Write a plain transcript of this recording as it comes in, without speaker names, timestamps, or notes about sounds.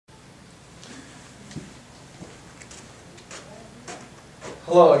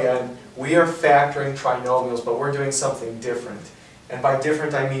Hello again. We are factoring trinomials, but we're doing something different. And by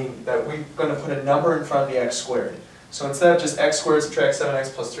different, I mean that we're going to put a number in front of the x squared. So instead of just x squared subtract 7x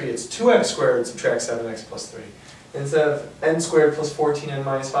plus 3, it's 2x squared subtract 7x plus 3. Instead of n squared plus 14n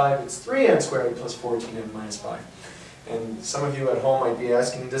minus 5, it's 3n squared plus 14n minus 5. And some of you at home might be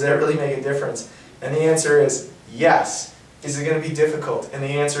asking, does that really make a difference? And the answer is yes. Is it going to be difficult? And the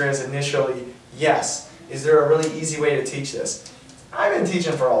answer is initially yes. Is there a really easy way to teach this? I've been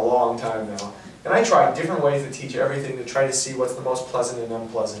teaching for a long time now, and I try different ways to teach everything to try to see what's the most pleasant and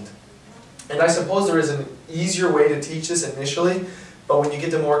unpleasant. And I suppose there is an easier way to teach this initially, but when you get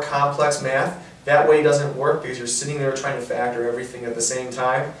to more complex math, that way doesn't work because you're sitting there trying to factor everything at the same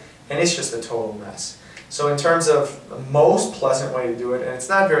time, and it's just a total mess. So in terms of the most pleasant way to do it, and it's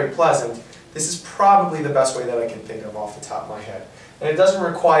not very pleasant, this is probably the best way that I can think of off the top of my head. And it doesn't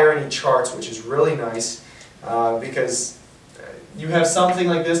require any charts, which is really nice, because you have something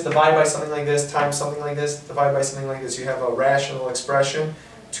like this, divide by something like this, times something like this, divide by something like this. You have a rational expression,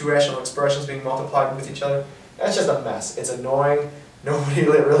 two rational expressions being multiplied with each other. That's just a mess. It's annoying. Nobody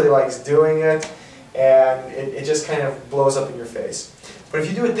really likes doing it, and it just kind of blows up in your face. But if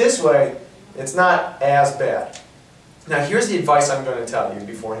you do it this way, it's not as bad. Now here's the advice I'm going to tell you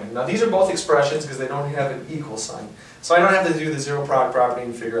beforehand. Now these are both expressions because they don't have an equal sign. So I don't have to do the zero product property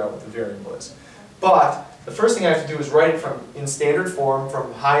and figure out what the variable is. But the first thing I have to do is write it in standard form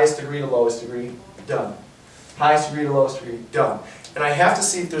from highest degree to lowest degree, done. Highest degree to lowest degree, done. And I have to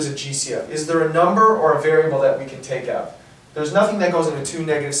see if there's a GCF. Is there a number or a variable that we can take out? There's nothing that goes into 2,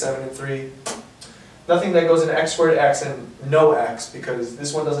 negative 7, and 3. Nothing that goes into x squared x and no x, because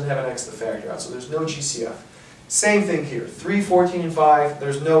this one doesn't have an x to factor out, so there's no GCF. Same thing here. 3, 14, and 5,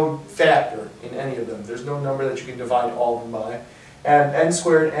 there's no factor in any of them. There's no number that you can divide all of them by. And n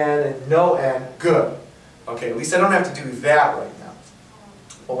squared, n, and no n, good. Okay, at least I don't have to do that right now.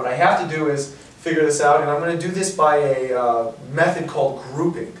 But what I have to do is figure this out, and I'm going to do this by a method called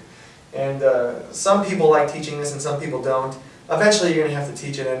grouping. And some people like teaching this and some people don't. Eventually you're going to have to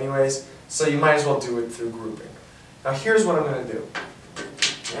teach it anyways, so you might as well do it through grouping. Now here's what I'm going to do.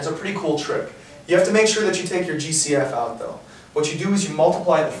 It's a pretty cool trick. You have to make sure that you take your GCF out though. What you do is you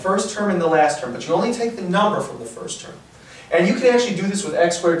multiply the first term and the last term, but you only take the number from the first term. And you can actually do this with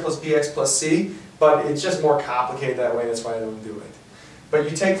x squared plus bx plus c, but it's just more complicated that way, that's why I don't do it. But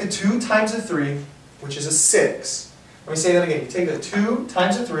you take the 2 times the 3, which is a 6. Let me say that again. You take the 2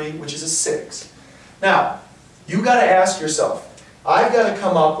 times the 3, which is a 6. Now, you've got to ask yourself, I've got to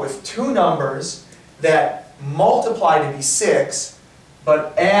come up with two numbers that multiply to be 6,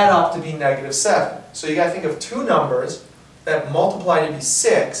 but add up to be negative 7. So you've got to think of two numbers that multiply to be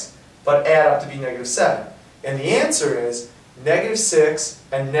 6, but add up to be negative 7. And the answer is negative 6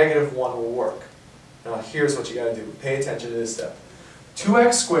 and negative 1 will work. Now here's what you got to do. Pay attention to this step.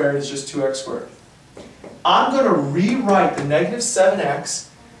 2x squared is just 2x squared. I'm going to rewrite the negative 7x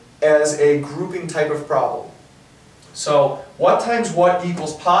as a grouping type of problem. So what times what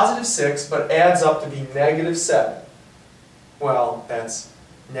equals positive 6 but adds up to be negative 7? Well, that's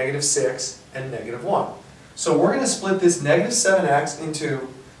negative 6 and negative 1. So we're going to split this negative 7x into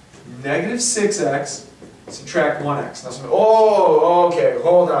negative 6x subtract 1x. Now, oh, okay,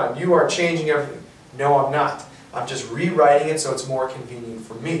 hold on. You are changing everything. No, I'm not. I'm just rewriting it so it's more convenient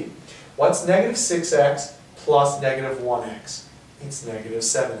for me. What's negative 6x plus negative 1x? It's negative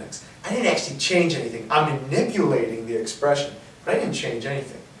 7x. I didn't actually change anything. I'm manipulating the expression, but I didn't change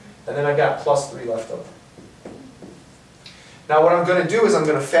anything. And then I've got plus 3 left over. Now what I'm going to do is I'm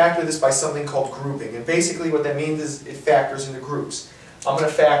going to factor this by something called grouping. And basically what that means is it factors into groups. I'm going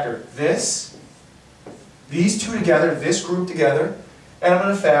to factor this, these two together, this group together, and I'm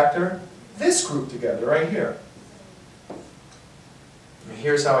going to factor this group together right here. And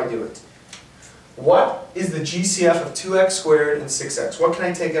here's how I do it. What is the GCF of 2x squared and 6x? What can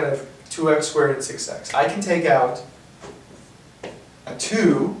I take out of 2x squared and 6x? I can take out a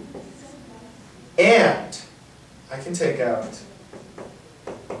 2 and I can take out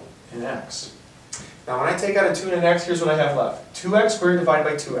an x. Now when I take out a 2 and an x, here's what I have left. 2x squared divided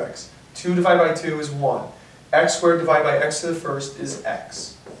by 2x. 2 divided by 2 is 1. X squared divided by x to the first is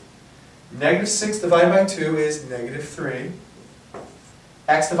x. Negative 6 divided by 2 is negative 3.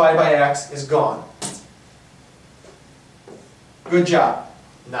 X divided by x is gone. Good job.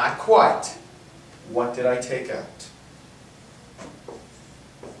 Not quite. What did I take out?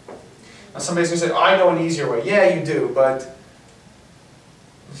 Now somebody's going to say, I know an easier way. Yeah, you do, but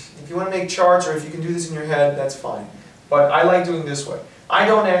if you want to make charts or if you can do this in your head, that's fine. But I like doing this way. I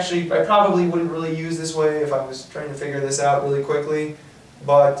probably wouldn't really use this way if I was trying to figure this out really quickly,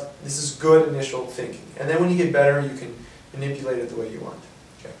 but this is good initial thinking. And then when you get better, you can manipulate it the way you want.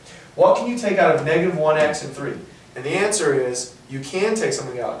 Okay. What can you take out of negative 1x and 3? And the answer is, you can take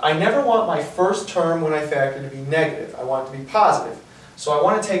something out. I never want my first term when I factor to be negative. I want it to be positive. So I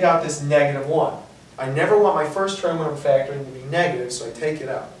want to take out this negative 1. I never want my first term when I'm factoring to be negative, so I take it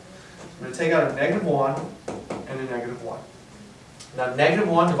out. I'm going to take out a negative 1 and a negative 1. Now negative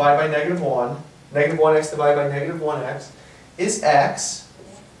 1 divided by negative 1, negative 1x divided by negative 1x is x.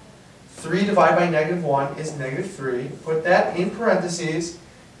 3 divided by negative 1 is negative 3. Put that in parentheses,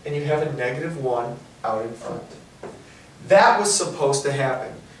 and you have a negative 1 out in front. That was supposed to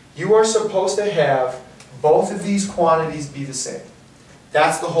happen. You are supposed to have both of these quantities be the same.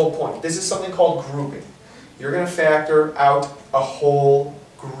 That's the whole point. This is something called grouping. You're going to factor out a whole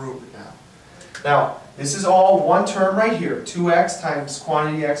group now. Now, this is all one term right here, 2x times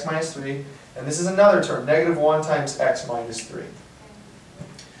quantity x minus 3, and this is another term, negative 1 times x minus 3.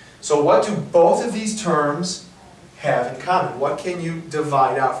 So what do both of these terms have in common? What can you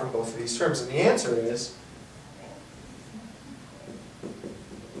divide out from both of these terms? And the answer is,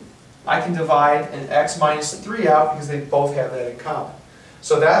 I can divide an x minus 3 out because they both have that in common.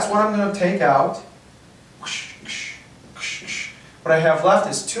 So that's what I'm going to take out. What I have left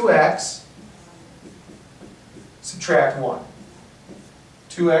is 2x subtract 1.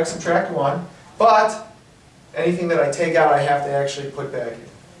 2x subtract 1, but anything that I take out I have to actually put back in.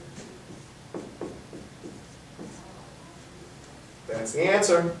 That's the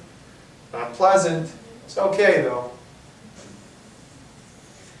answer. Not pleasant. It's okay though.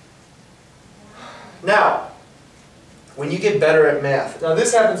 Now, when you get better at math, now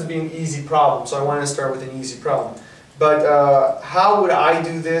this happens to be an easy problem, so I wanted to start with an easy problem. But how would I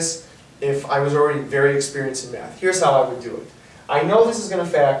do this if I was already very experienced in math? Here's how I would do it. I know this is going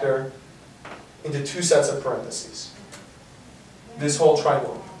to factor into 2 sets of parentheses. This whole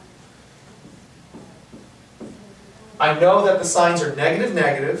trinomial. I know that the signs are negative,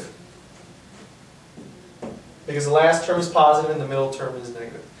 negative, because the last term is positive and the middle term is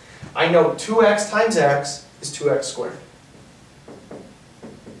negative. I know 2x times x is 2x squared.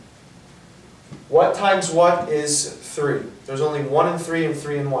 What times what is 3? There's only 1 and 3 and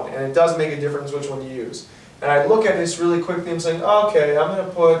 3 and 1. And it does make a difference which one you use. And I look at this really quickly and saying, okay, I'm going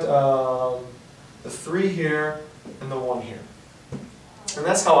to put the 3 here and the 1 here. And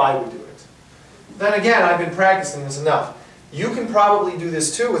that's how I would do it. Then again, I've been practicing this enough. You can probably do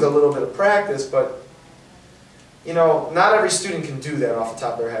this too with a little bit of practice, but you know, not every student can do that off the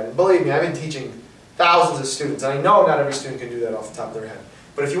top of their head. And believe me, I've been teaching thousands of students, and I know not every student can do that off the top of their head.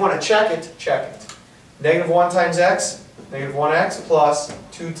 But if you want to check it, check it. Negative 1 times x, negative 1x plus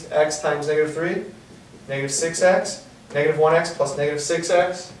 2x times negative 3, negative 6x, negative 1x plus negative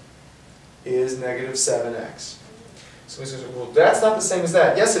 6x is negative 7x. So we say, well, that's not the same as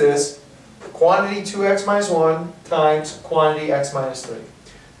that. Yes, it is. Quantity 2x minus 1 times quantity x minus 3.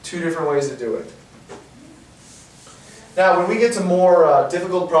 2 different ways to do it. Now, when we get to more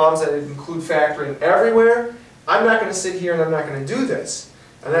difficult problems that include factoring everywhere, I'm not going to sit here and I'm not going to do this.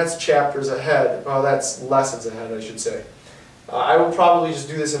 And that's chapters ahead. Well, that's lessons ahead, I should say. I will probably just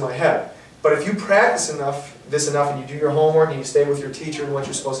do this in my head. But if you practice this enough and you do your homework and you stay with your teacher and what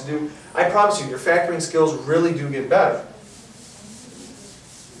you're supposed to do, I promise you, your factoring skills really do get better.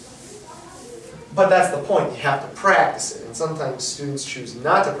 But that's the point. You have to practice it. And sometimes students choose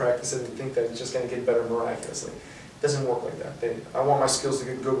not to practice it and think that it's just going to get better miraculously. It doesn't work like that. I want my skills to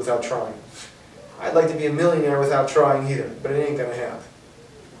get good without trying. I'd like to be a millionaire without trying either, but it ain't going to happen.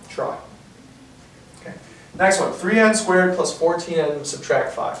 Try. Okay. Next one, 3n squared plus 14n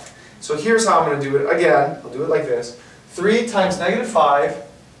subtract 5. So here's how I'm going to do it. Again, I'll do it like this. 3 times negative 5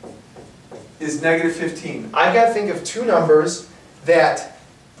 is negative 15. I've got to think of 2 numbers that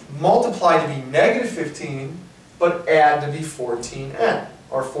multiply to be negative 15, but add to be 14n,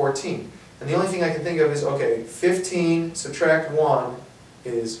 or 14. And the only thing I can think of is, okay, 15 subtract 1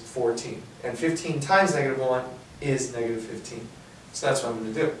 is 14. And 15 times negative 1 is negative 15. So that's what I'm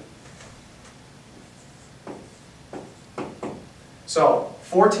going to do. So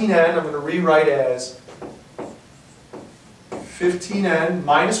 14n I'm going to rewrite as 15n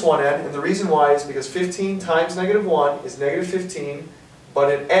minus 1n. And the reason why is because 15 times negative 1 is negative 15,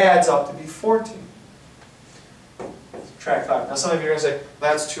 but it adds up to be 14. Subtract 5. Now some of you are going to say,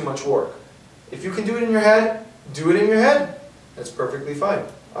 that's too much work. If you can do it in your head, do it in your head. That's perfectly fine.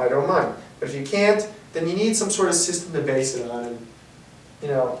 I don't mind. But if you can't, then you need some sort of system to base it on. And, you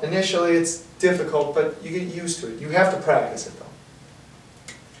know, initially it's difficult, but you get used to it. You have to practice it though.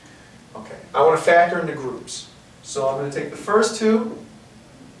 Okay, I want to factor into groups. So I'm going to take the first 2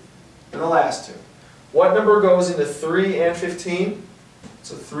 and the last 2. What number goes into 3 and 15?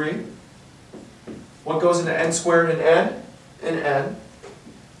 So 3. What goes into n squared and n? And n.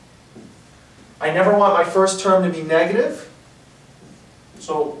 I never want my first term to be negative.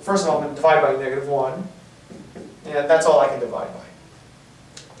 So first of all, I'm going to divide by -1. And that's all I can divide by.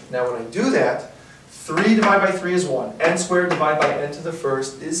 Now when I do that, 3 divided by 3 is 1. N squared divided by n to the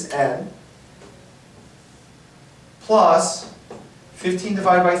first is n. Plus 15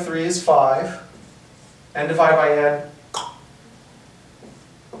 divided by 3 is 5. N divided by n.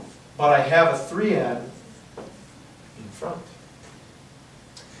 But I have a 3n in front.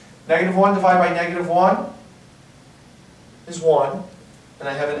 -1 divided by -1 is 1. And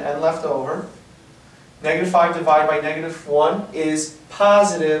I have an n left over. -5 divided by -1 is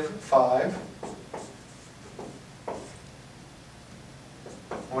 +5.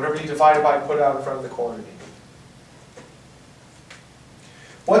 Whatever you divide it by, put it out in front of the quantity.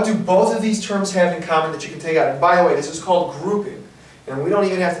 What do both of these terms have in common that you can take out? And by the way, this is called grouping. And we don't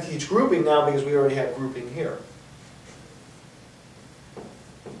even have to teach grouping now because we already have grouping here.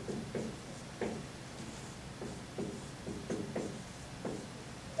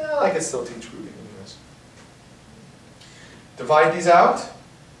 Well, I can still teach grouping anyways. Divide these out,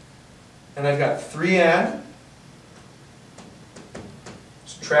 and I've got 3n,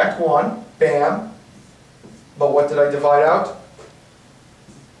 subtract 1, bam. But what did I divide out?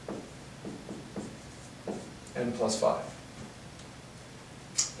 N plus 5.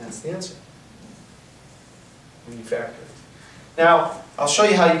 That's the answer when you factor it. Now, I'll show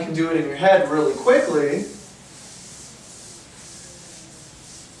you how you can do it in your head really quickly.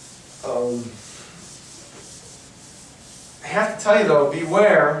 I have to tell you though,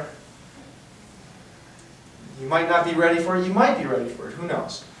 beware. You might not be ready for it, you might be ready for it, who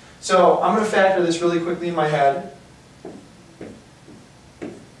knows. So I'm going to factor this really quickly in my head.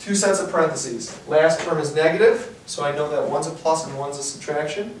 2 sets of parentheses. Last term is negative, so I know that one's a plus and one's a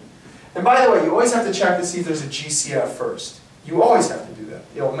subtraction. And by the way, you always have to check to see if there's a GCF first. You always have to do that.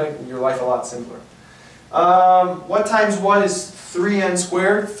 It'll make your life a lot simpler. What times what is 3n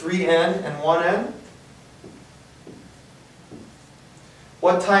squared? 3n and 1n.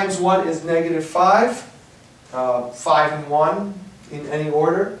 What times what is -5? 5 and 1 in any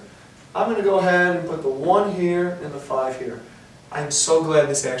order. I'm going to go ahead and put the 1 here and the 5 here. I'm so glad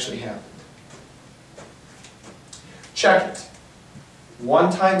this actually happened. Check it.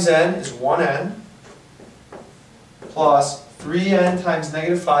 1 times n is 1n, plus 3n times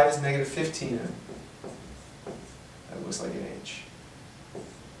 -5 is -15n. That looks like an h.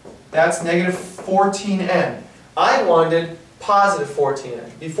 That's -14n. I wanted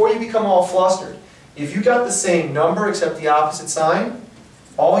 +14n. Before you become all flustered, if you got the same number except the opposite sign,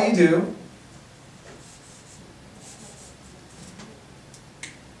 all you do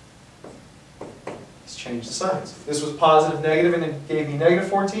is change the signs. If this was positive, negative, and it gave me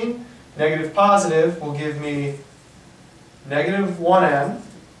 -14, negative, positive will give me -1n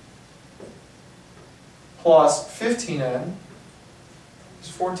plus 15n is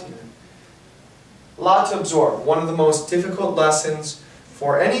 14n. A lot to absorb. One of the most difficult lessons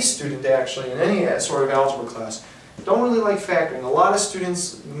for any student actually in any sort of algebra class. Don't really like factoring. A lot of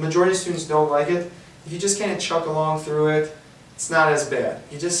students, the majority of students don't like it. If you just kind of chuck along through it, it's not as bad.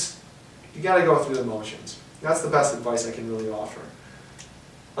 You got to go through the motions. That's the best advice I can really offer.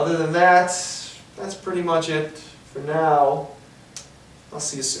 Other than that, that's pretty much it for now. I'll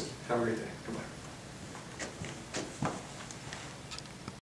see you soon. Have a great day. Goodbye.